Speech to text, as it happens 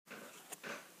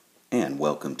And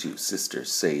welcome to Sister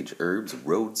Sage Herbs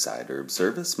Roadside Herb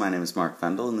Service. My name is Mark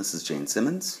Fendel and this is Jane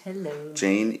Simmons. Hello.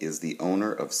 Jane is the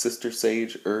owner of Sister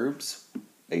Sage Herbs,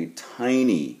 a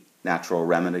tiny natural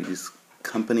remedies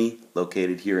company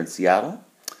located here in Seattle.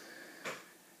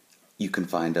 You can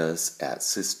find us at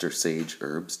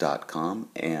sistersageherbs.com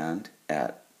and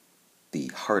at the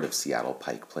heart of Seattle,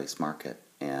 Pike Place Market.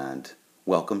 And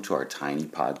welcome to our tiny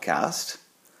podcast.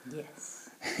 Yes.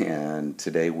 And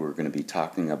today we're going to be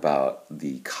talking about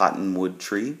the cottonwood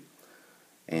tree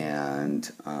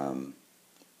and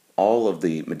all of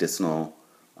the medicinal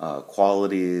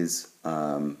qualities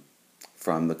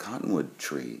from the cottonwood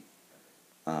tree.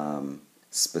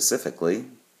 Specifically,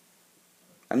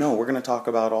 we're going to talk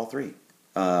about all three.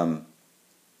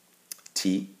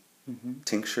 Tea,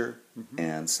 tincture,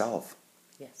 and salve.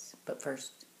 Yes, but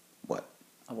first, What?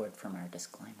 a word from our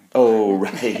disclaimer. Oh,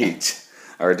 right.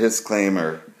 Our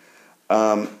disclaimer.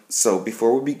 So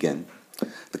before we begin,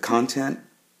 the content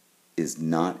is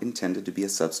not intended to be a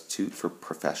substitute for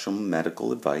professional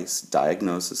medical advice,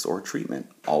 diagnosis, or treatment.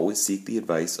 Always seek the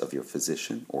advice of your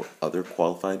physician or other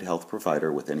qualified health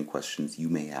provider with any questions you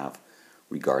may have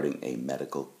regarding a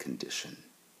medical condition.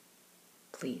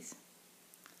 Please.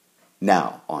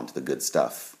 Now, on to the good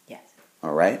stuff. Yes.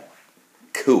 All right?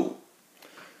 Cool.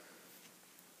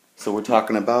 So we're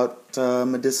talking about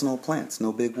medicinal plants.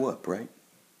 No big whoop, right?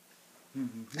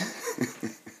 Mm-hmm.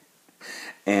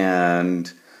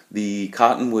 And the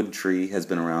cottonwood tree has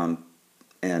been around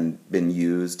and been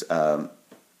used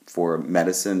for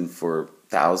medicine for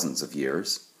thousands of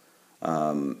years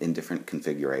in different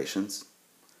configurations.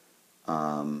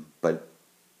 But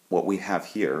what we have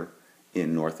here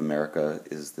in North America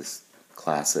is this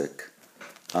classic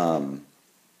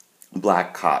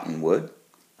black cottonwood.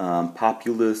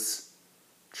 Populus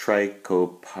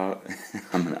trichopa.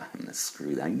 I'm gonna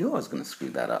screw that. I knew I was gonna screw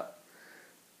that up.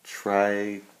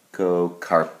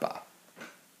 Trichocarpa.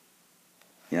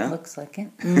 Yeah. Looks like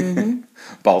it. Mm-hmm.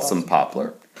 Balsam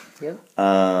poplar. Yep.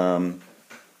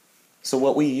 So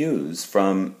what we use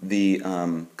from the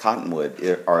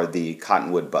cottonwood are the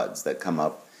cottonwood buds that come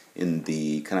up in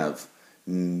the kind of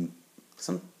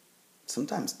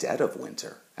sometimes dead of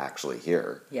winter. Actually,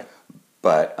 here. Yeah.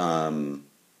 But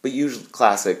usually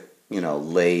classic,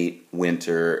 late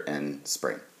winter and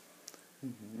spring.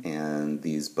 Mm-hmm. And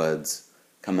these buds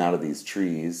come out of these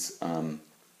trees, and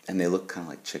they look kind of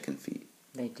like chicken feet.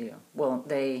 They do. Well,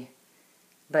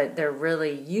 but they're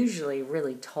usually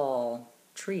really tall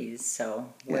trees.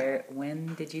 So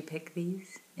when did you pick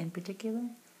these in particular?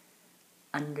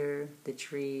 Under the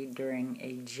tree during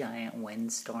a giant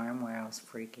windstorm where I was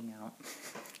freaking out.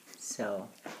 So,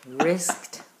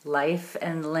 risked life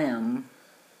and limb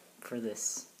for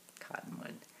this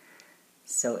cottonwood.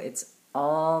 So it's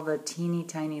all the teeny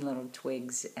tiny little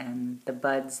twigs and the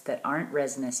buds that aren't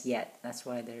resinous yet. That's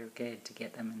why they're good to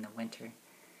get them in the winter.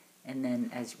 And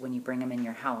then when you bring them in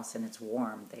your house and it's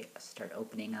warm, they start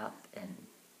opening up and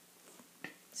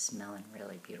smelling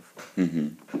really beautiful.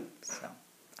 Mm-hmm. So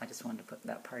I just wanted to put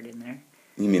that part in there.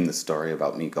 You mean the story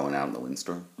about me going out in the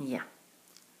windstorm? Yeah.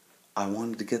 I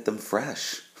wanted to get them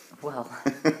fresh. Well,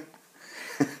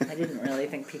 I didn't really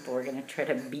think people were going to try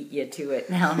to beat you to it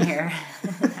down here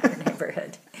in our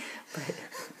neighborhood. But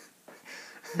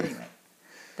anyway,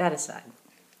 that aside,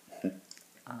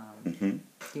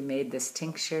 you made this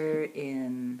tincture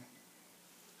in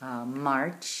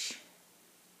March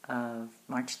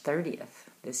 30th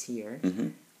this year. Mm-hmm.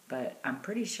 But I'm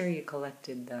pretty sure you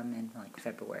collected them in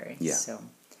February. Yeah. So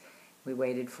we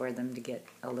waited for them to get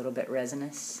a little bit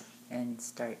resinous and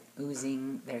start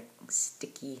oozing their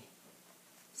sticky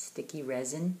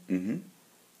resin. Mm-hmm.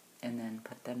 And then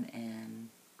put them in,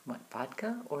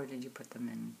 vodka? Or did you put them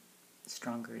in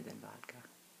stronger than vodka?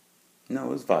 No, it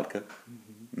was vodka.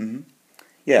 Mm-hmm. Mm-hmm.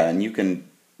 Yeah, and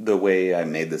the way I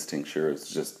made this tincture is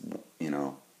just,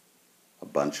 a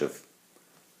bunch of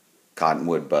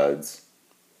cottonwood buds,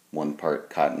 1 part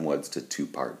cottonwoods to 2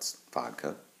 parts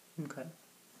vodka. Okay.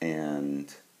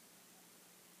 And,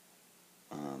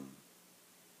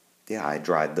 I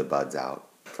dried the buds out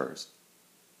first,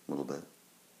 a little bit.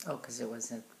 Oh, because it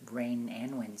was a rain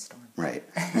and windstorm. Right.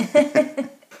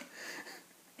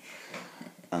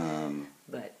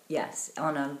 But, yes,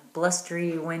 on a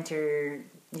blustery winter,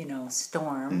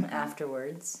 storm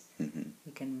afterwards,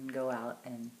 you can go out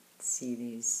and see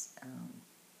these.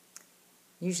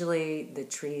 Usually the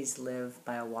trees live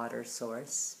by a water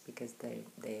source because they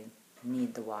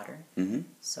need the water. Mm-hmm.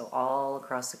 So all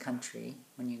across the country,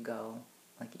 when you go,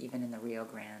 even in the Rio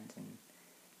Grande and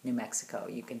New Mexico,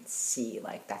 you can see,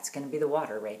 that's going to be the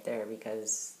water right there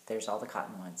because there's all the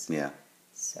cottonwoods. Yeah.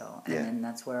 So, and then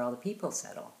that's where all the people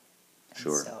settle. And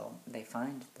Sure. so they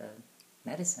find the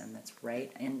medicine that's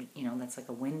right, and that's like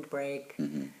a windbreak,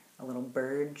 a little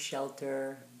bird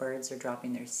shelter. Birds are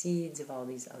dropping their seeds of all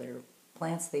these other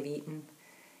plants they've eaten,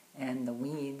 and the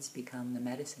weeds become the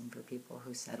medicine for people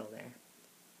who settle there.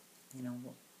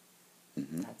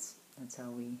 That's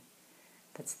how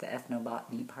that's the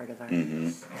ethnobotany part of our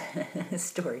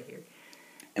story here.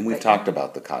 And we've talked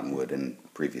about the cottonwood in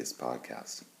previous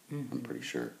podcasts, I'm pretty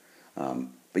sure.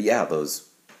 But yeah, those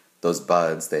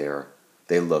buds,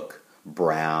 they look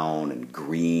brown and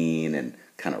green and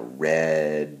kind of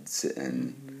reds,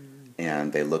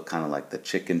 and they look kind of like the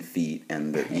chicken feet,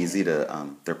 and they're easy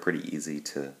to they're pretty easy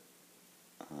to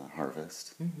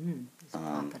harvest. Just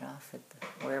pop it off at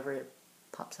wherever it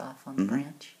pops off on the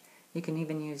branch. You can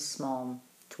even use small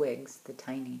twigs, the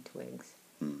tiny twigs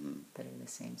that are the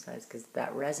same size, because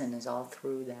that resin is all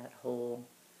through that whole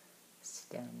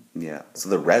stem. Yeah, so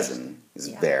the resin is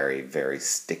very, very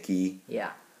sticky.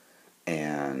 Yeah.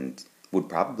 And would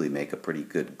probably make a pretty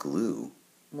good glue.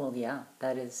 Well, yeah,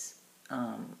 that is,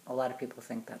 a lot of people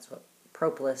think that's what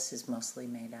propolis is mostly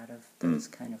made out of, those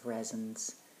kind of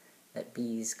resins that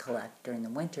bees collect during the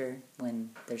winter when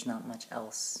there's not much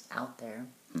else out there.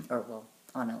 Or, well,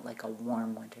 on a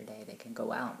warm winter day they can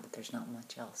go out, but there's not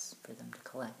much else for them to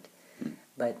collect.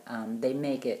 But they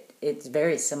make it's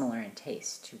very similar in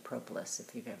taste to propolis,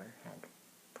 if you've ever had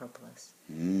propolis.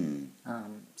 And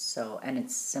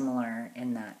it's similar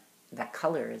in that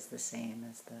color is the same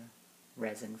as the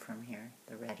resin from here,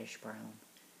 the reddish brown.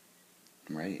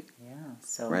 Right. Yeah,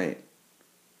 so right.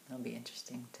 That'll be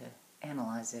interesting to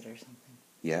analyze it or something.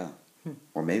 Yeah.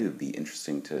 Or maybe it would be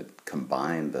interesting to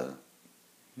combine the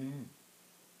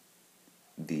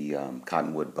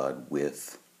cottonwood bud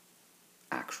with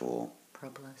actual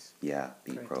propolis. Yeah,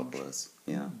 bee propolis.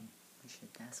 Yeah. We should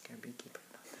ask our beekeeper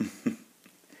about that.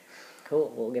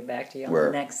 Cool. We'll get back to you on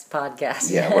the next podcast.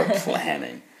 Yeah, we're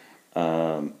planning.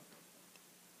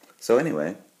 So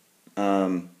anyway,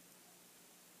 yeah,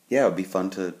 it would be fun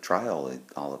to try all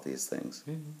of these things.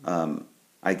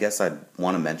 I guess I'd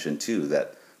want to mention too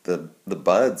that the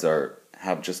buds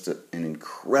have just an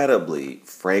incredibly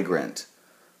fragrant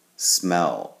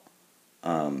smell.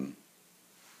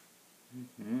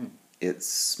 It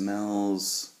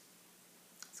smells.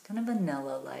 It's kind of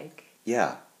vanilla-like.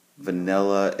 Yeah,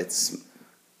 vanilla.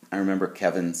 I remember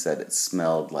Kevin said it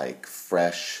smelled like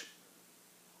fresh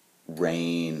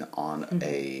rain on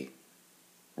a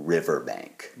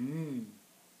riverbank. There you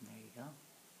go.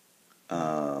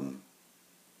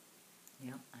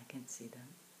 Yep, I can see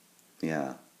that.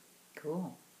 Yeah.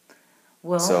 Cool.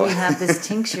 Well, we have this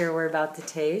tincture we're about to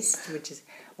taste, which is...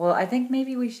 Well, I think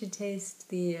maybe we should taste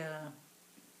the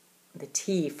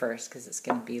tea first, because it's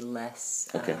going to be less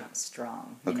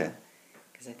strong. Okay.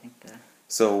 Because I think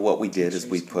So what we did is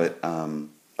we put a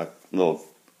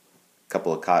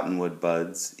couple of cottonwood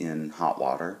buds in hot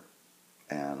water,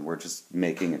 and we're just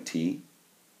making a tea.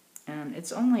 And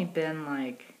it's only been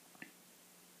like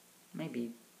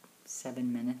maybe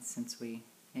 7 minutes since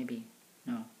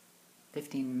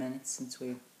 15 minutes since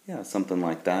we... Yeah, something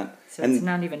like that. So it's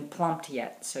not even plumped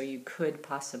yet, so you could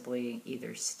possibly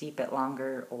either steep it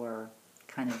longer or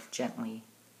kind of gently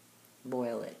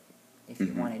boil it if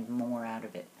you wanted more out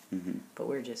of it. But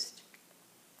we're just,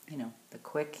 the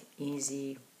quick,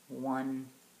 easy one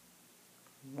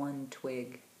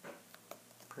twig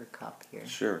per cup here.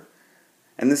 Sure.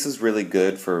 And this is really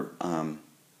good for, kind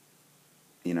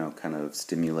of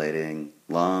stimulating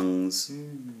lungs,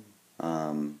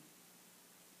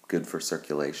 good for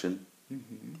circulation.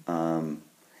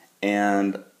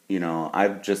 And,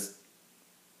 I've just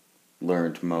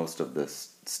learned most of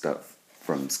this stuff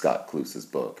from Scott Kluse's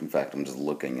book. In fact, I'm just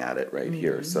looking at it right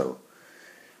here. So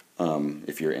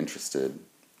if you're interested,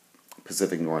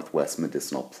 Pacific Northwest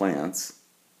Medicinal Plants,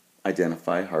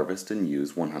 Identify, Harvest, and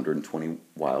Use 120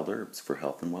 Wild Herbs for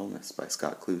Health and Wellness by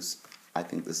Scott Kluse. I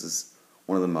think this is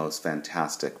one of the most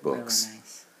fantastic books. Really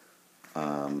nice.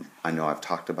 I know I've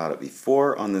talked about it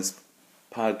before on this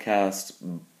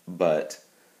podcast, but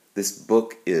this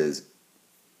book is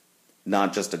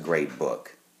not just a great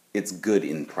book. It's good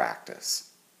in practice.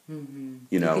 You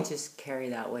could just carry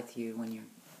that with you when you're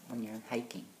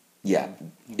hiking. Yeah.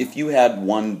 If you had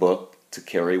one book to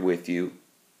carry with you,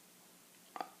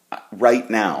 right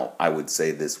now, I would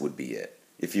say this would be it.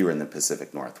 If you were in the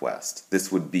Pacific Northwest,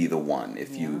 this would be the one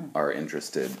if you are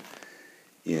interested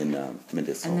in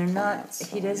medicinal and they're plants. Not.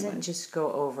 He doesn't just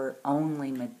go over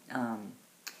only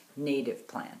native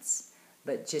plants,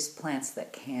 but just plants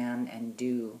that can and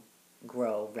do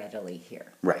grow readily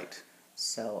here. Right.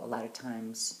 So a lot of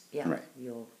times,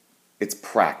 you'll... It's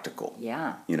practical.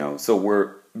 Yeah. So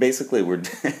we're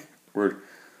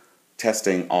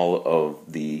testing all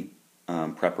of the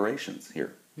preparations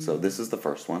here. So this is the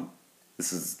first one.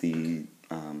 This is the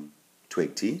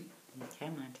twig tea. Okay,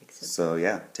 I'm going to take a sip. So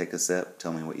yeah, take a sip.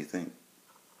 Tell me what you think.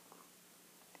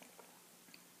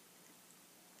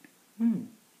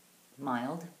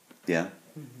 Mild. Yeah.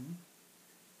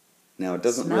 Now it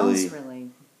doesn't Smells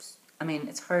really. I mean,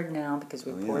 it's hard now because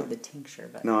we Oh, poured yeah. the tincture,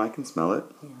 but No, I can smell it.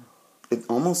 yeah. It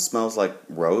almost smells like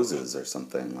roses or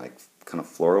something, like kind of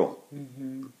floral.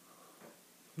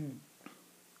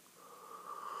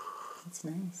 It's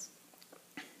nice.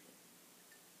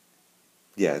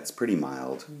 Yeah, it's pretty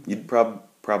mild. You'd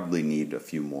probably need a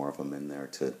few more of them in there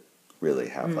to really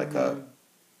have like a.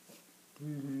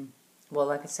 Well,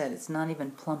 like I said, it's not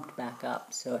even plumped back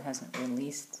up, so it hasn't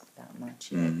released that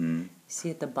much yet. You see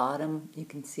at the bottom, you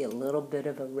can see a little bit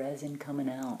of a resin coming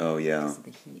out. Oh, yeah. Because of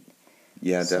the heat.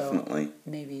 Yeah, So definitely.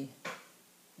 maybe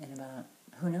in about,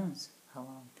 who knows how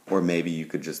long. Or maybe you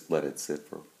could just let it sit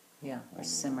for. Yeah, or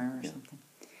simmer or something.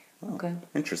 Oh, Okay.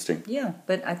 Interesting. Yeah,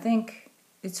 but I think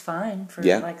it's fine for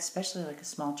Yeah. like, especially like a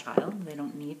small child. They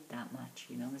don't need that much,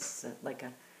 you know. This is like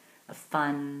a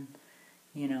fun,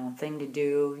 you know, thing to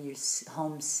do. You're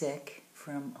homesick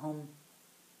from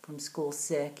school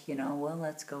sick, you know. Well,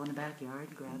 let's go in the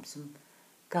backyard, grab some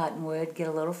cottonwood, get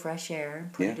a little fresh air,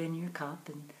 put it in your cup,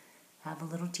 and have a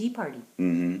little tea party.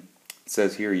 It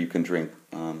says here you can drink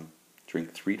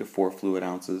 3 to 4 fluid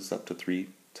ounces up to 3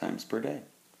 times per day.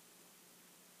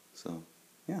 So,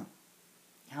 yeah.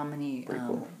 How many Pretty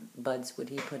cool. buds would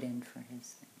he put in for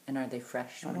his thing? And are they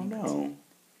fresh? I when don't he puts it know. in?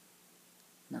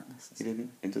 Not necessarily.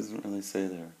 It doesn't really say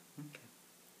there. Okay.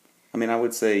 I mean, I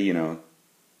would say, you know,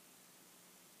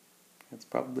 it's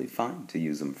probably fine to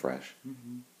use them fresh.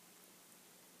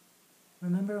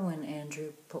 Remember when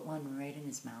Andrew put one right in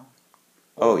his mouth?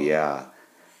 Oh, yeah.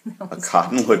 That A was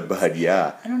cottonwood intense. bud,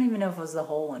 yeah. I don't even know if it was the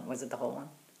whole one. Was it the whole one?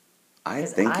 I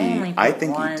 'Cause think I only he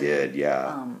put did,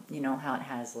 yeah. You know how it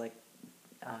has like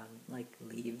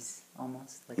leaves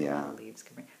almost, like a lot of leaves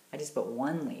covering. I just put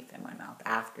one leaf in my mouth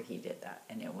after he did that,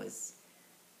 and it was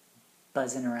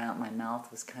buzzing around. My mouth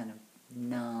was kind of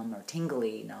numb or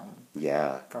tingly numb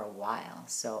Yeah. for a while.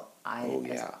 So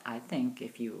I think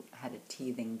if you had a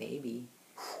teething baby,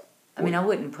 I mean, I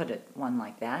wouldn't put one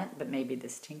like that, but maybe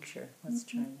this tincture. Let's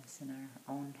try this in our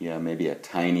own. Yeah, maybe a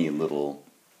tiny little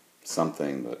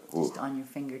something, but Just on your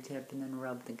fingertip and then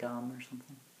rub the gum or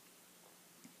something.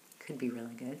 Could be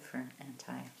really good for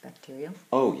antibacterial.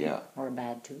 Oh, yeah. Or a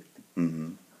bad tooth.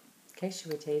 Mm-hmm. Okay,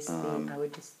 should we taste the... I'm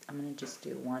going to just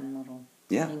do one little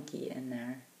pinky in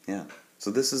there. Yeah.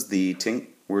 So this is the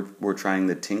we're trying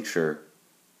the tincture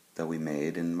that we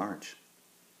made in March.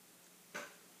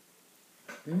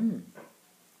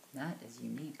 That is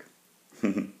unique.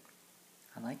 I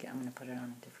like it. I'm going to put it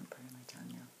on a different part of my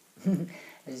tongue now.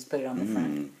 I just put it on the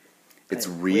front. It's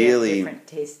But really... we have different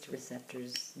taste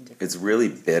receptors. It's really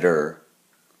bitter.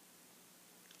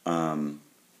 You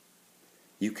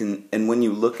can... And when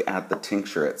you look at the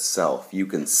tincture itself, you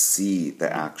can see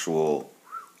the actual...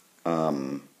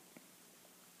 Put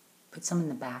some in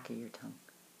the back of your tongue.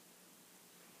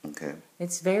 Okay.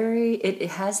 It's very... It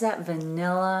has that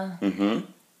vanilla...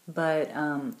 But,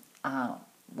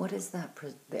 what is that?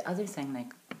 The other thing they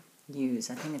use,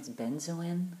 I think it's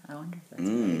benzoin. I wonder if that's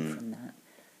made from that.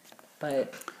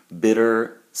 But...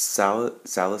 Bitter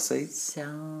salicylates?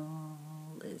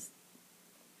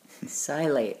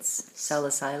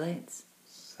 Salicylates.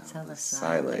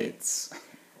 Salicylates.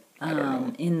 I don't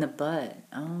know. In the bud.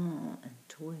 Oh, and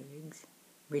twigs.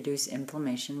 Reduce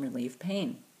inflammation, relieve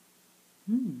pain.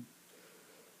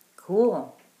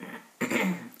 Cool.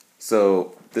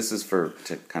 So this is to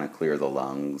kind of clear the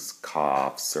lungs,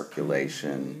 cough,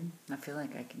 circulation. I feel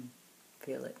like I can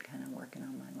feel it kind of working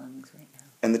on my lungs right now.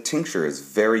 And the tincture is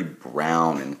very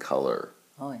brown in color.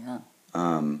 Oh, yeah.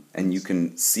 And you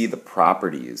can see the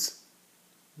properties,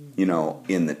 you know,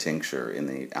 in the tincture, in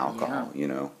the alcohol, you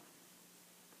know.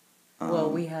 Well,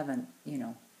 we haven't, you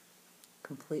know,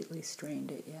 completely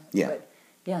strained it yet. Yeah. But,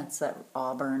 yeah, it's that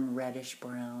auburn, reddish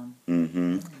brown.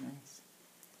 Mm-hmm. Really nice.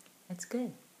 It's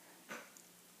good.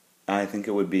 I think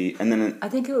it would be, and then... I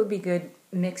think it would be good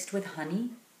mixed with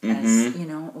honey. As, you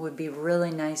know, it would be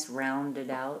really nice rounded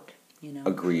out, you know.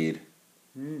 Agreed.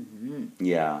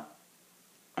 Yeah.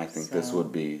 I think this So,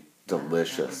 would be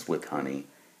delicious with honey.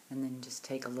 And then just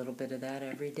take a little bit of that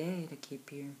every day to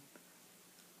keep your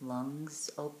lungs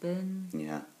open.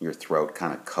 Yeah. Your throat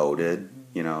kind of coated,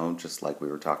 you know, just like we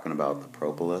were talking about the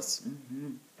propolis.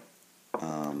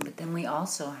 But then we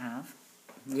also have,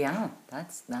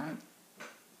 that's that.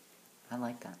 I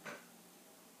like that.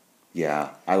 Yeah,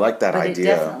 I like that But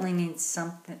idea. it definitely needs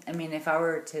something. I mean, if I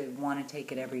were to want to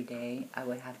take it every day, I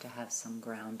would have to have some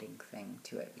grounding thing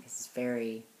to it because it's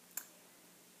very,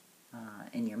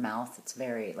 in your mouth, it's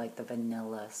very, like the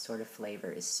vanilla sort of flavor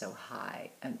is so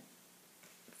high. And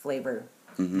flavor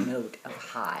note of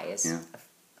high as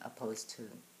opposed to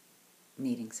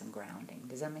needing some grounding.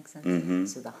 Does that make sense? Mm-hmm.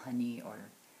 So the honey or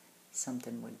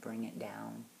something would bring it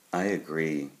down. I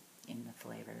agree. In the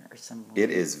flavor or some.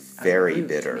 It is very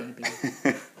bitter. Maybe.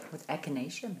 With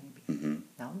echinacea, maybe. Mm-hmm.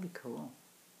 That would be cool.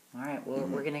 All right, well,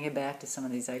 we're going to get back to some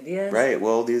of these ideas. Right,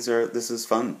 well, this is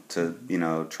fun to,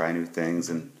 try new things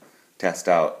and test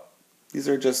out. These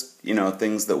are just,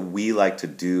 things that we like to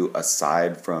do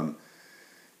aside from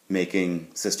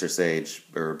making Sister Sage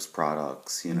Herbs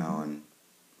products, and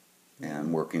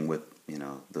working with,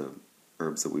 the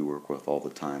herbs that we work with all the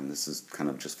time. This is kind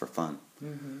of just for fun.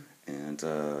 Mm-hmm. And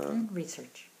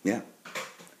research. Yeah.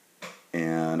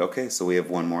 And, okay, so we have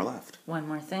one more left. One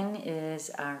more thing is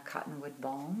our cottonwood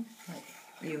balm that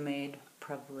you made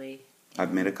probably...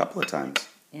 I've made a couple of times.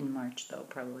 In March, though,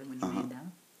 probably, when you made that.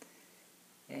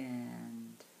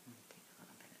 And let me take a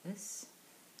little bit of this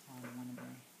on one of my...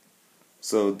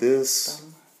 So this...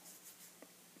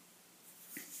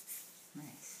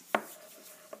 Nice.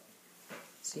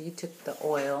 So you took the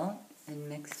oil and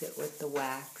mixed it with the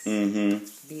wax,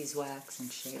 beeswax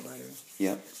and shea butter.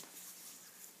 Yep.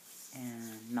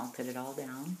 And melted it all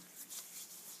down.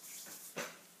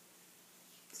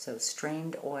 So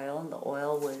strained oil. The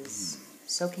oil was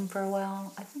soaking for a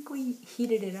while. I think we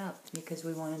heated it up because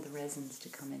we wanted the resins to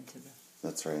come into the...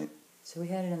 That's right. So we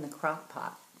had it in the crock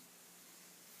pot.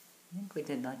 I think we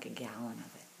did like a gallon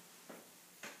of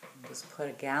it. And just put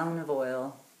a gallon of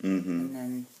oil, and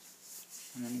then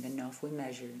I don't even know if we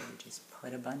measured. We just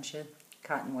put a bunch of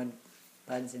cottonwood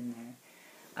buds in there.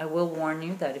 I will warn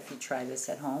you that if you try this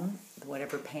at home,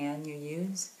 whatever pan you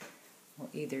use will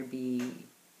either be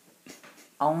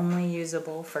only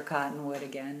usable for cottonwood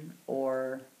again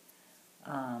or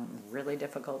really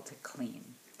difficult to clean.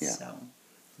 Yeah. So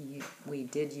we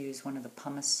did use one of the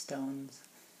pumice stones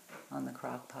on the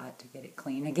crock pot to get it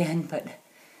clean again, but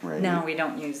no, we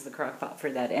don't use the crock pot for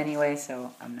that anyway,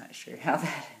 so I'm not sure how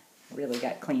that really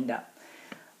got cleaned up.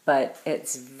 But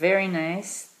it's very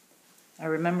nice. I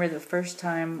remember the first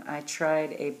time I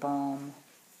tried a balm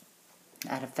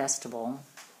at a festival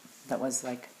that was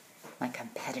like my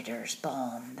competitor's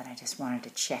balm that I just wanted to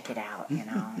check it out,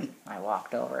 I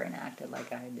walked over and acted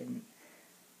like I didn't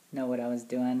know what I was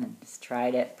doing and just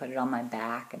tried it, put it on my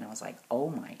back, and I was like, oh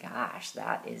my gosh,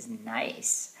 that is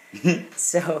nice.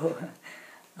 So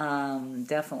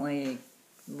definitely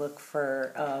look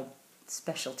for a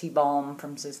specialty balm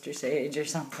from Sister Sage or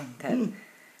something that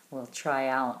we'll try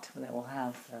out, that will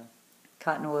have the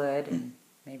cottonwood and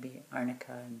maybe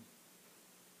arnica and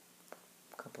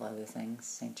a couple other things,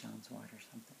 St. John's wort or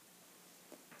something.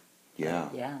 Yeah.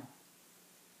 But yeah.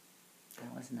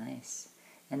 That was nice.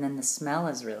 And then the smell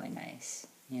is really nice.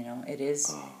 It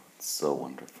is... Oh, it's so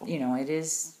wonderful. it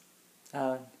is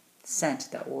a scent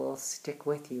that will stick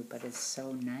with you, but it's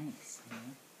so nice,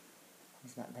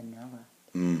 It's that vanilla.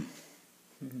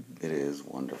 It is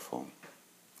wonderful.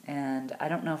 And I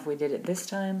don't know if we did it this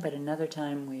time, but another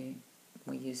time we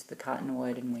used the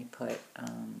cottonwood and we put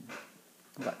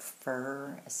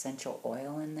fir essential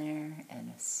oil in there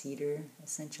and a cedar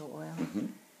essential oil.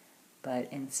 But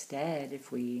instead,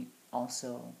 if we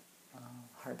also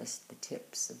harvest the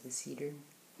tips of the cedar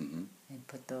and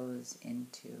put those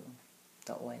into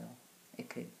the oil, it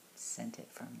could scent it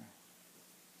from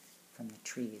the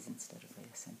trees instead of the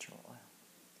essential oil.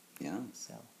 Yeah.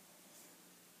 So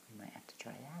we might have to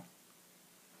try that.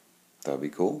 That'd be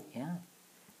cool. Yeah.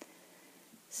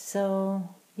 So,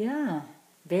 yeah.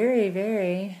 Very,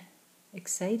 very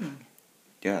exciting.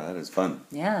 Yeah, that is fun.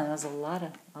 Yeah, that was a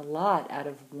lot out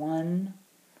of one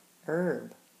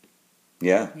herb.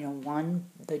 Yeah.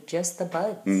 Just the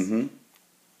buds. We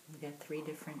got 3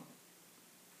 different,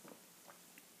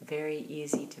 very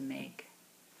easy to make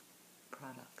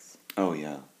products. Oh,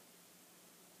 yeah.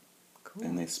 Cool.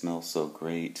 And they smell so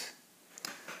great.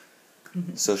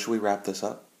 So should we wrap this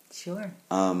up? Sure.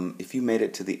 If you made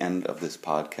it to the end of this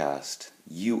podcast,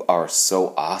 you are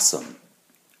so awesome.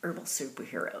 Herbal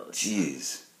superheroes.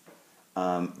 Jeez.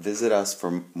 Visit us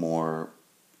for more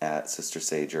at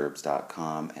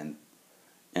sistersageherbs.com.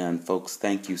 And folks,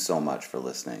 thank you so much for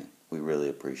listening. We really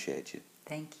appreciate you.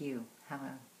 Thank you. Have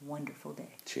a wonderful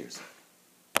day. Cheers.